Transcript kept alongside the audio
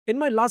In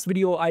my last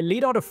video, I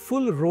laid out a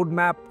full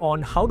roadmap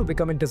on how to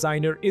become a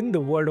designer in the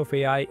world of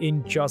AI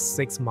in just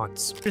 6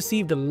 months. I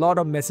received a lot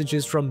of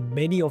messages from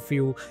many of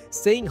you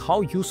saying how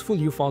useful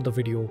you found the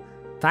video.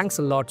 Thanks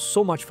a lot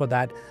so much for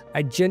that.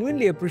 I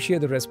genuinely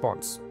appreciate the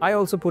response. I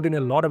also put in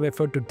a lot of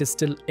effort to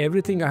distill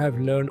everything I have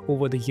learned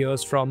over the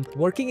years from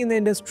working in the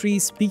industry,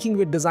 speaking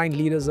with design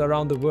leaders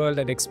around the world,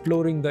 and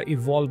exploring the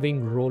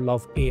evolving role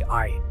of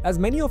AI. As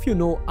many of you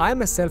know, I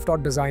am a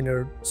self-taught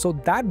designer, so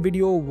that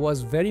video was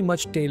very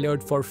much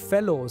tailored for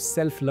fellow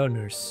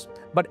self-learners.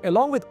 But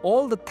along with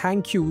all the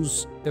thank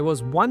yous, there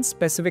was one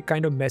specific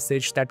kind of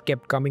message that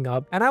kept coming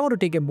up, and I want to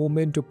take a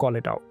moment to call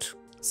it out.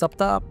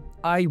 Sapta,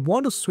 I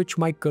want to switch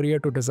my career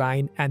to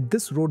design, and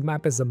this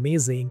roadmap is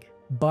amazing,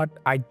 but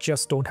I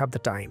just don't have the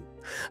time.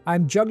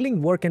 I'm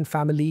juggling work and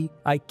family.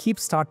 I keep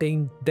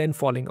starting, then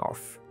falling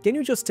off. Can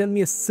you just tell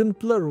me a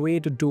simpler way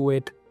to do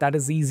it that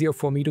is easier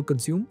for me to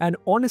consume? And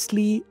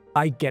honestly,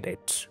 I get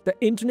it. The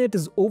internet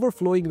is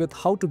overflowing with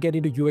how to get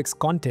into UX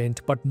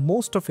content, but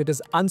most of it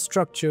is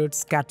unstructured,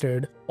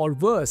 scattered, or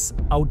worse,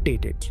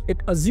 outdated.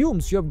 It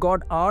assumes you've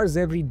got hours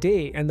every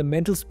day and the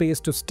mental space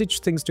to stitch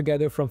things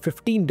together from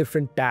 15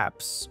 different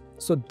tabs.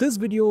 So this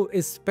video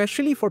is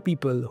specially for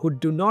people who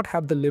do not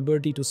have the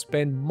liberty to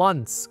spend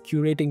months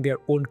curating their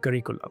own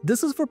curriculum.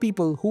 This is for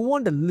people who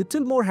want a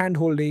little more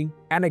hand-holding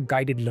and a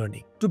guided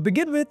learning. To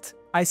begin with,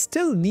 I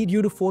still need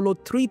you to follow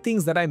 3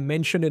 things that I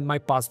mentioned in my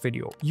past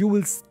video. You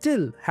will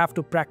still have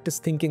to practice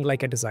thinking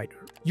like a designer.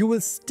 You will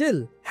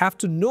still have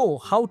to know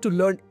how to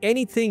learn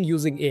anything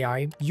using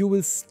AI. You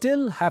will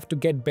still have to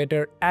get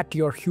better at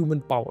your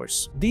human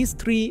powers. These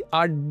 3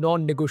 are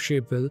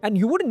non-negotiable, and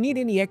you wouldn't need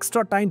any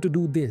extra time to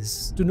do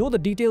this. To know the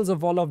details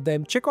of all of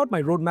them, check out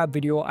my roadmap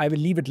video. I will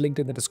leave it linked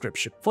in the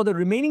description. For the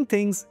remaining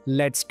things,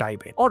 let's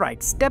dive in.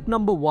 Alright, step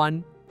number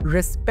 1,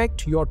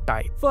 respect your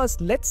time.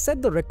 First, let's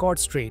set the record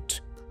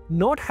straight.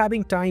 Not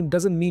having time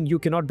doesn't mean you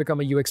cannot become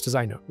a UX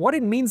designer. What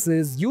it means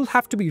is you'll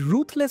have to be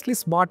ruthlessly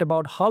smart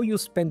about how you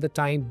spend the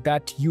time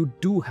that you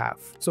do have.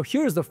 So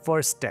here's the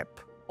first step.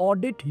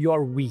 Audit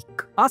your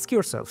week. Ask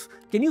yourself,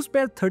 can you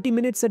spare 30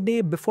 minutes a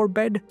day before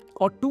bed?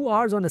 Or 2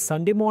 hours on a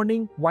Sunday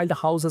morning while the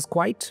house is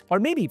quiet? Or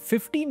maybe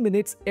 15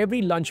 minutes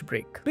every lunch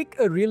break. Pick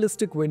a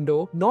realistic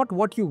window, not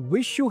what you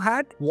wish you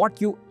had,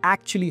 what you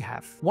actually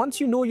have. Once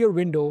you know your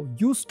window,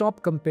 you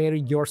stop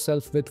comparing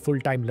yourself with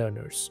full-time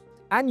learners.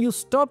 And you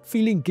stop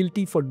feeling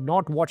guilty for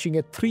not watching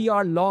a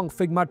 3-hour-long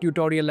Figma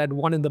tutorial at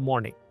 1 in the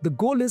morning. The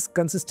goal is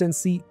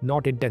consistency,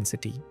 not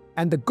intensity.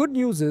 And the good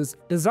news is,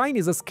 design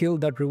is a skill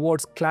that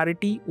rewards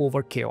clarity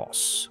over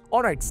chaos.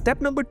 Alright, step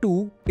number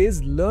 2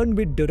 is learn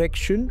with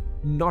direction,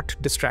 not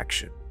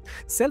distraction.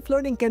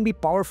 Self-learning can be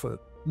powerful,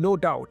 no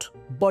doubt,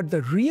 but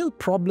the real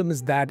problem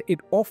is that it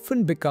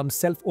often becomes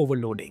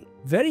self-overloading.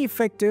 Very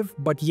effective,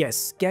 but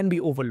yes, can be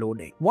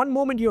overloading. One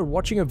moment you're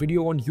watching a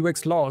video on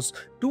UX laws,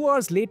 2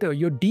 hours later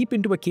you're deep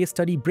into a case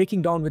study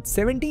breaking down with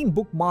 17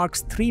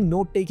 bookmarks, 3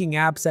 note-taking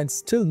apps, and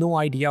still no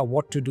idea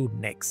what to do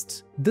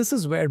next. This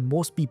is where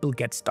most people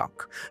get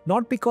stuck.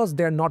 Not because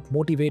they're not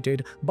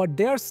motivated, but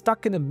they're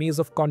stuck in a maze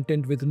of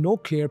content with no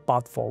clear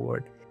path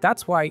forward.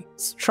 That's why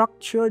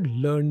structured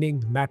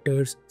learning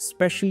matters,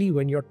 especially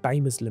when your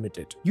time is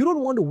limited. You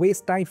don't want to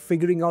waste time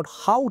figuring out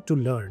how to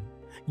learn.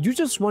 You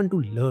just want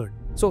to learn.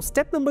 So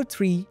step number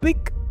 3,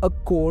 pick a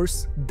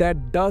course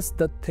that does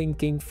the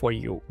thinking for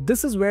you.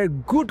 This is where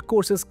good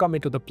courses come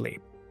into the play.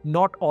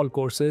 Not all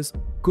courses,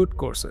 good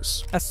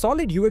courses. A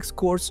solid UX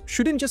course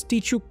shouldn't just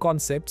teach you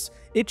concepts,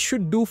 it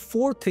should do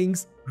 4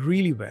 things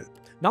really well.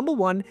 Number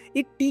 1,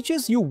 it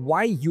teaches you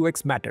why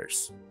UX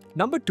matters.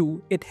 Number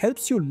 2, it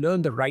helps you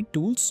learn the right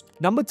tools.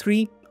 Number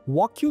 3,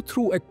 walk you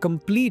through a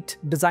complete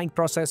design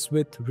process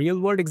with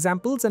real-world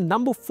examples. And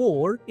number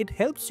 4, it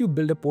helps you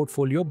build a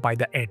portfolio by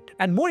the end.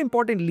 And more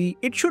importantly,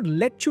 it should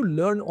let you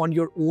learn on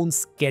your own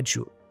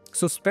schedule.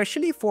 So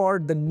especially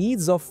for the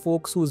needs of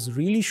folks who's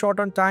really short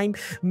on time,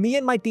 me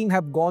and my team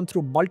have gone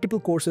through multiple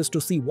courses to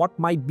see what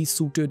might be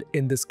suited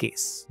in this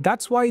case.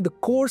 That's why the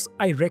course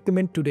I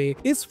recommend today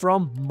is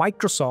from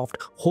Microsoft,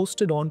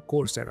 hosted on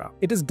Coursera.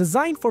 It is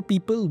designed for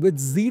people with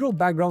zero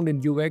background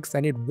in UX,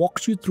 and it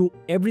walks you through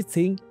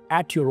everything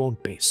at your own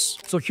pace.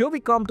 So here we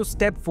come to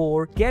step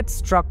 4, get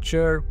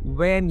structure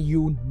when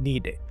you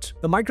need it.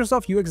 The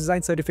Microsoft UX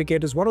Design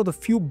Certificate is one of the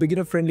few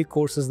beginner-friendly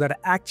courses that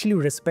actually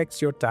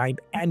respects your time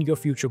and your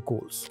future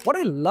goals. What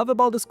I love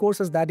about this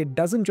course is that it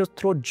doesn't just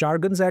throw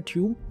jargons at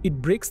you,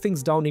 it breaks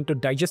things down into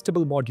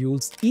digestible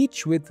modules,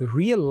 each with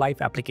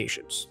real-life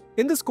applications.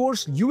 In this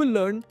course, you will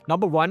learn,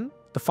 number 1,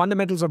 the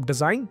fundamentals of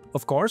design,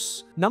 of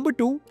course. Number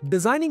 2,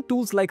 designing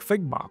tools like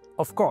Figma,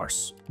 of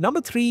course.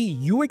 Number 3,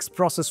 UX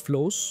process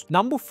flows.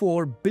 Number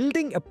 4,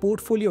 building a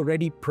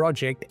portfolio-ready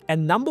project.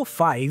 And number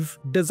 5,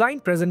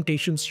 design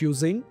presentations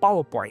using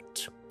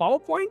PowerPoint.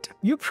 PowerPoint?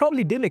 You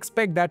probably didn't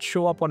expect that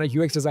show up on a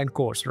UX design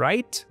course,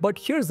 right? But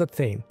here's the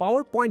thing,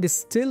 PowerPoint is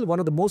still one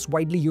of the most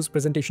widely used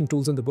presentation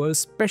tools in the world,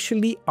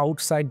 especially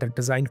outside the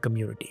design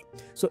community.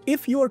 So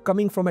if you are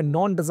coming from a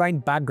non-design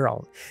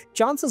background,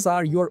 chances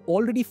are you are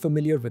already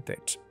familiar with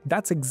it.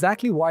 That's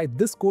exactly why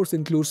this course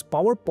includes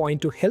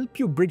PowerPoint to help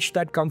you bridge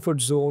that comfort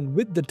zone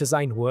with the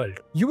design world.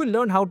 You will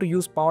learn how to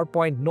use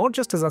PowerPoint not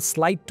just as a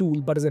slide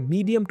tool but as a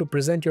medium to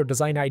present your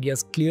design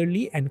ideas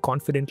clearly and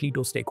confidently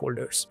to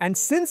stakeholders. And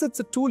since it's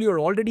a tool you're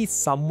already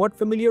somewhat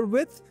familiar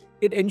with,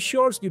 it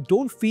ensures you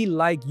don't feel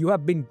like you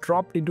have been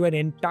dropped into an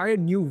entire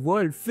new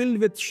world filled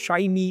with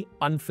shiny,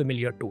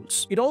 unfamiliar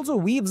tools. It also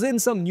weaves in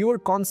some newer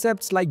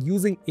concepts like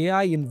using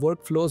AI in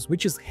workflows,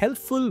 which is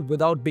helpful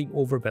without being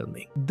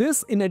overwhelming.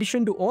 This, in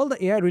addition to all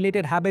the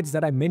AI-related habits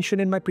that I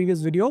mentioned in my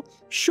previous video,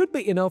 should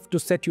be enough to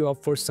set you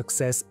up for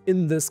success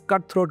in this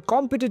cutthroat,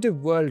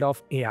 competitive world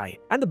of AI.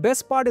 And the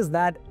best part is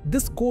that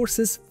this course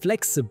is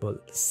flexible,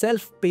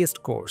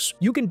 self-paced course.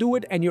 You can do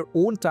it at your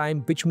own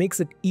time, which makes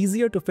it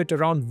easier to fit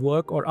around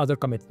work or other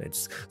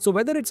commitments. So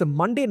whether it's a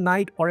Monday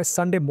night or a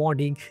Sunday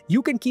morning,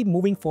 you can keep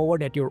moving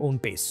forward at your own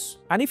pace.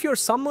 And if you're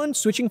someone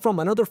switching from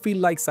another field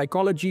like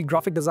psychology,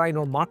 graphic design,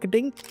 or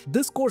marketing,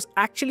 this course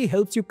actually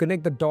helps you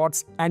connect the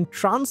dots and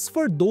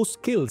transfer those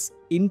skills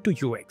into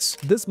UX.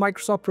 This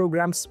Microsoft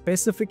program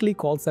specifically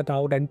calls that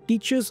out and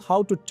teaches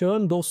how to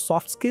turn those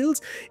soft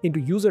skills into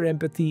user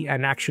empathy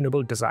and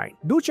actionable design.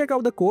 Do check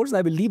out the course.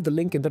 I will leave the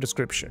link in the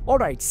description.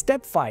 Alright,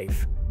 step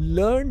 5.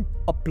 Learn,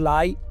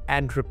 apply,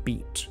 and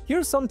repeat.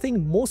 Here's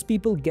something most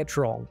people get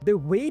wrong. They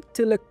wait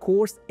till a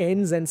course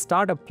ends and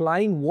start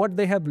applying what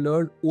they have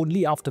learned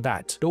only after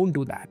that. Don't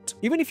do that.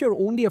 Even if you're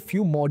only a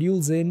few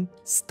modules in,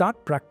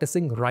 start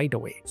practicing right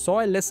away.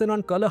 Saw a lesson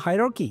on color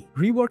hierarchy,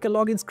 rework a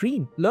login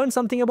screen, learn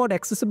something about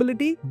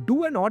accessibility,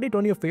 do an audit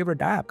on your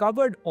favorite app,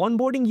 covered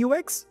onboarding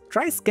UX,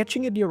 try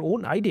sketching it your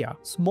own idea.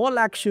 Small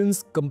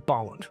actions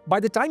compound. By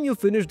the time you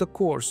finish the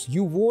course,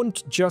 you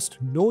won't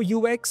just know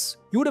UX,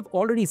 you would have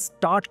already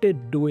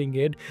started doing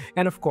it.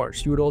 And of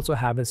course, you would also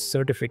have a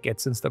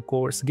certificate since the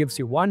course gives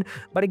you one.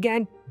 But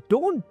again,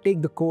 don't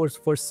take the course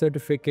for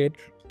certificate.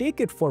 Take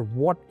it for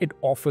what it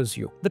offers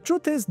you. The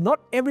truth is,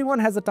 not everyone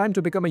has the time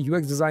to become a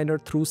UX designer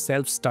through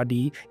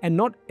self-study, and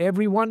not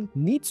everyone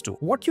needs to.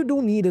 What you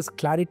do need is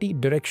clarity,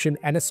 direction,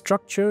 and a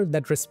structure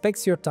that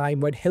respects your time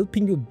while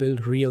helping you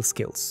build real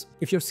skills.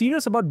 If you're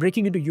serious about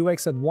breaking into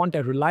UX and want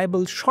a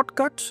reliable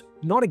shortcut,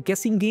 not a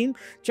guessing game,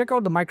 check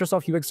out the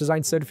Microsoft UX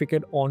Design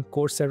Certificate on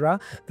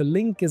Coursera. The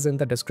link is in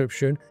the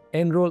description.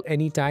 Enroll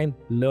anytime,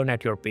 learn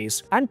at your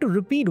pace. And to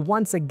repeat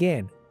once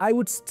again, I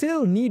would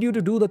still need you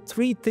to do the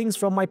 3 things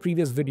from my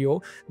previous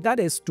video. That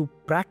is to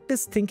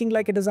practice thinking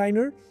like a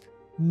designer,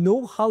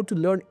 know how to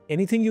learn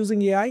anything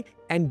using AI,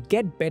 and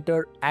get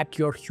better at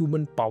your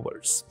human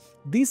powers.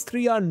 These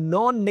 3 are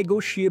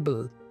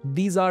non-negotiable.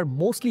 These are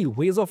mostly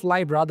ways of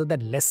life rather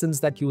than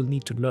lessons that you will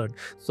need to learn.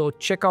 So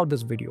check out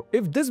this video.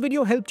 If this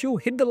video helped you,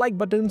 hit the like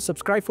button,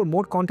 subscribe for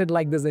more content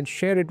like this, and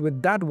share it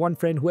with that one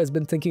friend who has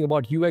been thinking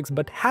about UX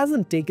but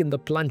hasn't taken the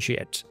plunge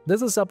yet.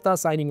 This is Saptarshi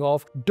signing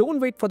off.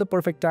 Don't wait for the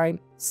perfect time.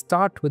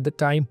 Start with the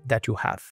time that you have.